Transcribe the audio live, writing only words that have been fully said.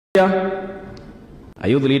Haiyaa, a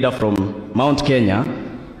youth leader from Mount Kenya,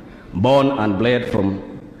 born and bred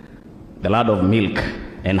from the land of milk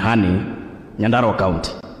and honey, Nyandarua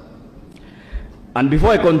County. And before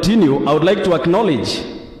I continue, I would like to acknowledge,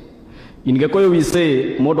 in Gikuyu we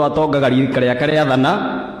say, Modo atoga kariya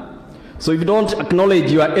dhana. So if you don't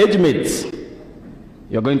acknowledge your age mates,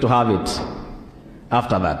 you're going to have it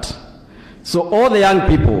after that. So all the young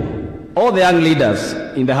people, all the young leaders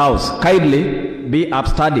in the house, kindly be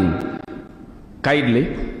upstanding.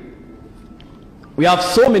 Kindly. We have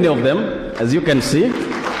so many of them, as you can see.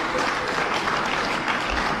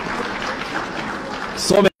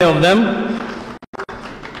 So many of them.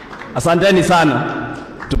 Asanteni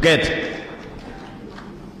sana to get.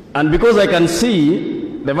 And because I can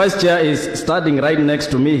see the vice chair is standing right next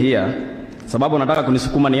to me here, sababu nataka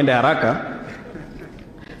kunisukuma niende haraka.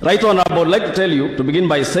 Right on, I would like to tell you, to begin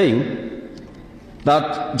by saying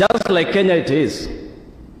that just like Kenya it is,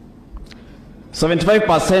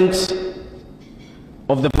 75%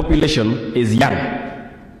 of the population is young.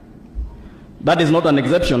 That is not an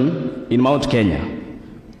exception in Mount Kenya.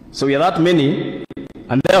 So we are that many,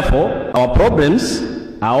 and therefore our problems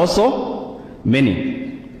are also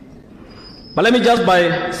many. But let me just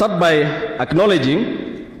start by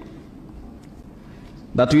acknowledging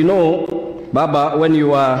that we know, Baba, when you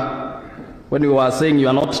were saying you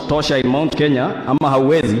are not tosha in Mount Kenya, ama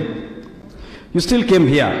hauwezi, you still came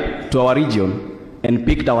here to our region and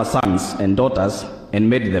picked our sons and daughters and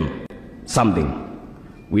made them something.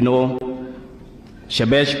 We know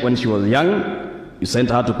Shebesh, when she was young, you sent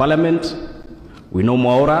her to parliament. We know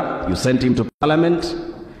Mwaura, you sent him to parliament,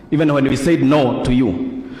 even when we said no to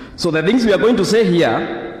you. So the things we are going to say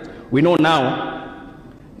here, we know now,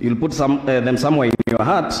 you'll put them somewhere in your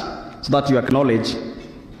heart so that you acknowledge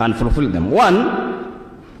and fulfill them. One,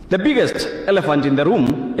 the biggest elephant in the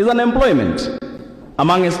room is unemployment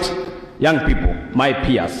amongst young people, my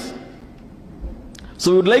peers.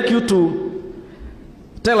 So we would like you to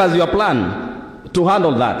tell us your plan to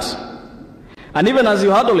handle that. And even as you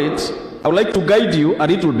handle it, I would like to guide you a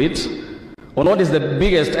little bit on what is the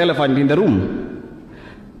biggest elephant in the room.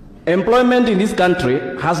 Employment in this country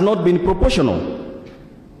has not been proportional.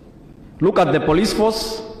 Look at the police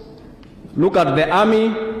force, look at the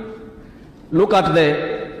army, look at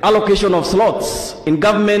the allocation of slots in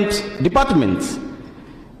government departments.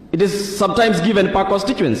 It is sometimes given per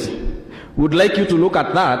constituency. We would like you to look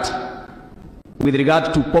at that with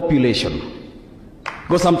regard to population,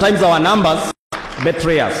 because sometimes our numbers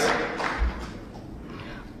betray us.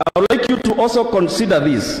 I would like you to also consider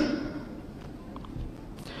this.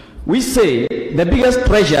 We say the biggest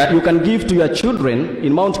treasure you can give to your children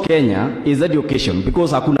in Mount Kenya is education,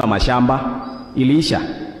 because hakuna mashamba,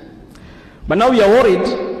 iliisha. But now we are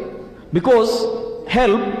worried because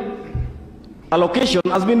help allocation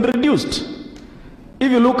has been reduced.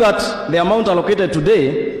 If you look at the amount allocated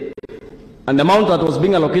today and the amount that was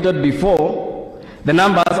being allocated before, the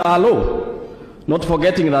numbers are low. Not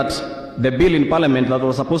forgetting that the bill in parliament that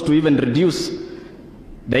was supposed to even reduce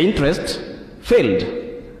the interest failed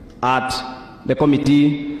at the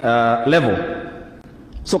committee level.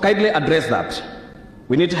 So kindly address that.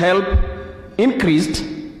 We need help increased,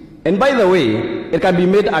 and by the way, it can be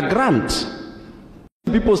made a grant.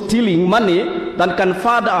 People stealing money that can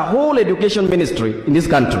fund a whole education ministry in this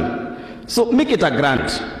country. So make it a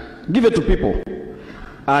grant, give it to people,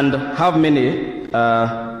 and have many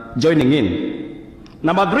joining in.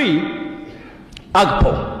 Number 3,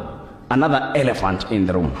 AGPO, another elephant in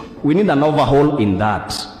the room. We need an overhaul in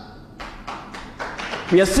that.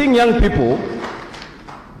 We are seeing young people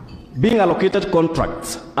being allocated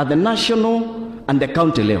contracts at the national and the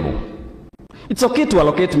county level. It's okay to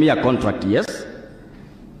allocate me a contract, yes?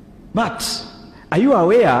 But are you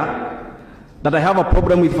aware that I have a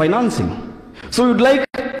problem with financing? So we'd like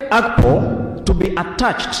AGPO to be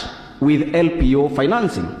attached with LPO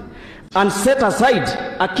financing and set aside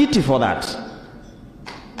a kitty for that.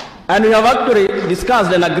 And we have actually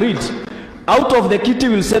discussed and agreed, out of the kitty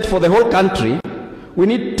we'll set for the whole country, we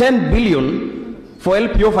need 10 billion for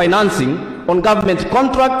LPO financing on government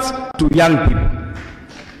contracts to young people.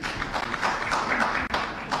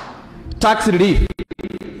 Tax relief.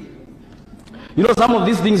 You know, some of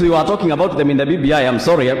these things we were talking about them in the BBI. I'm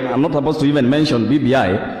sorry, I'm not supposed to even mention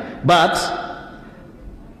BBI, but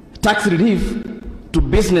tax relief to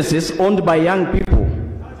businesses owned by young people.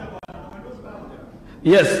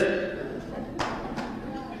 Yes.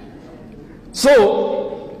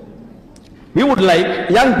 So, we would like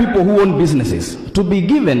young people who own businesses to be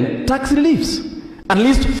given tax reliefs, at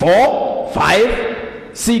least 4,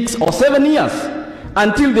 5, 6, or 7 years,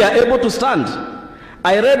 until they are able to stand.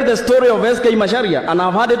 I read the story of SK Masharia, and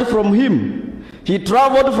I've heard it from him. He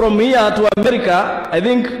traveled from here to America, I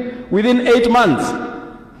think, within 8 months.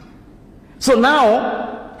 So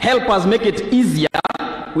now, help us make it easier.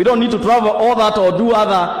 We don't need to travel all that or do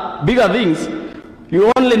other bigger things.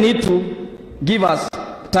 You only need to give us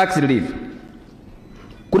tax relief.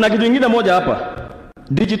 Kuna kitu ingine moja hapa,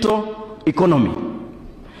 digital economy.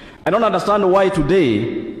 I don't understand why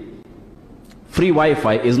today free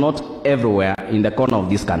Wi-Fi is not everywhere in the corner of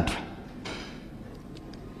this country.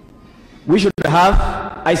 We should have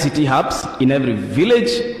ICT hubs in every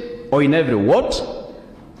village or in every ward,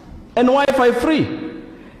 and Wi-Fi free.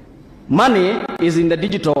 Money is in the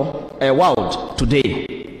digital world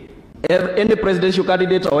today. Any presidential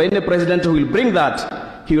candidate or any president who will bring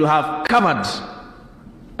that, he will have covered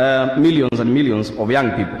millions and millions of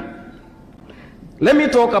young people. Let me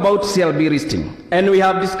talk about CLB listing. And we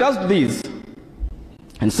have discussed this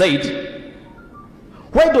and said,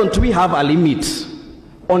 why don't we have a limit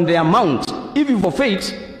on the amount? If you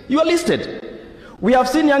forfeit, you are listed. We have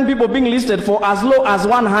seen young people being listed for as low as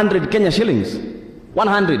 100 Kenya shillings.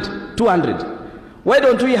 100, 200. Why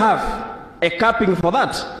don't we have a capping for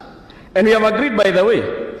that? And we have agreed, by the way,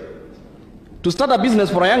 to start a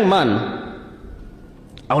business for a young man,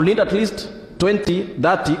 I will need at least 20,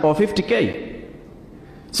 30 or 50K.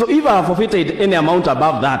 So if I have forfeited any amount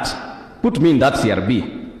above that, put me in that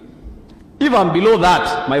CRB. If I'm below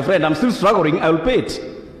that, my friend, I'm still struggling, I will pay it.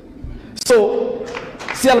 So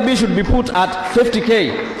CLB should be put at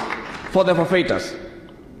 50K for the forfeiters.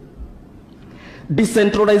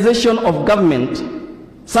 Decentralization of government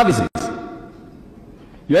services.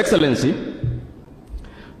 Your Excellency,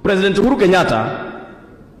 President Uhuru Kenyatta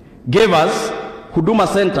gave us Huduma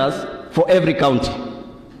centers for every county.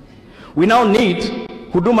 We now need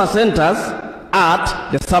Huduma centers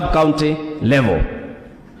at the sub-county level,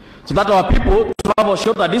 so that our people travel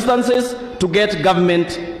shorter distances to get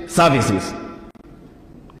government services.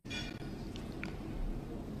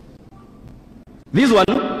 This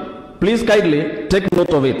one, please kindly take note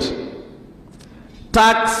of it.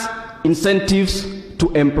 Tax incentives to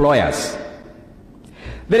employers.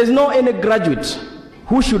 There is no any graduate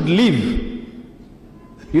who should leave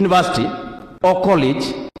university or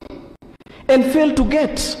college and fail to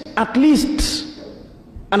get at least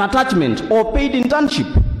an attachment or paid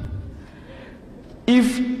internship.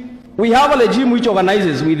 If we have a regime which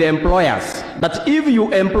organizes with the employers that if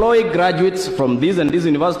you employ graduates from these and these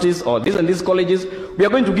universities or these and these colleges, we are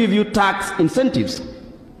going to give you tax incentives.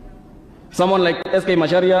 Someone like SK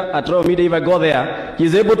Masharia at Royal Media, if I go there,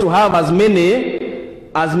 he's able to have as many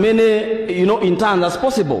interns as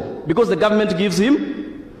possible because the government gives him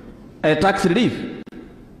a tax relief.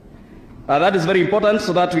 That is very important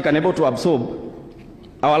so that we can able to absorb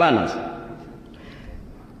our learners.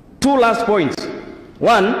 Two last points.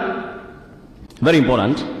 One, very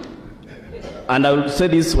important, and I will say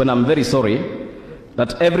this when I'm very sorry,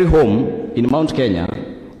 that every home in Mount Kenya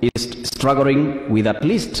is struggling with at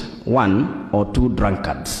least 1 or 2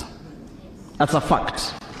 drunkards. That's a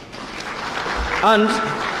fact. And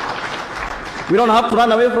we don't have to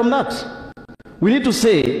run away from that. We need to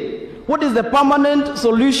say, what is the permanent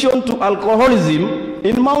solution to alcoholism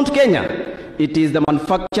in Mount Kenya? It is the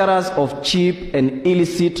manufacturers of cheap and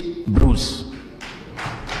illicit brews.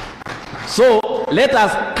 So let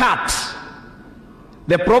us cut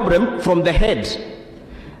the problem from the head.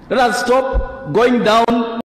 Let us stop going down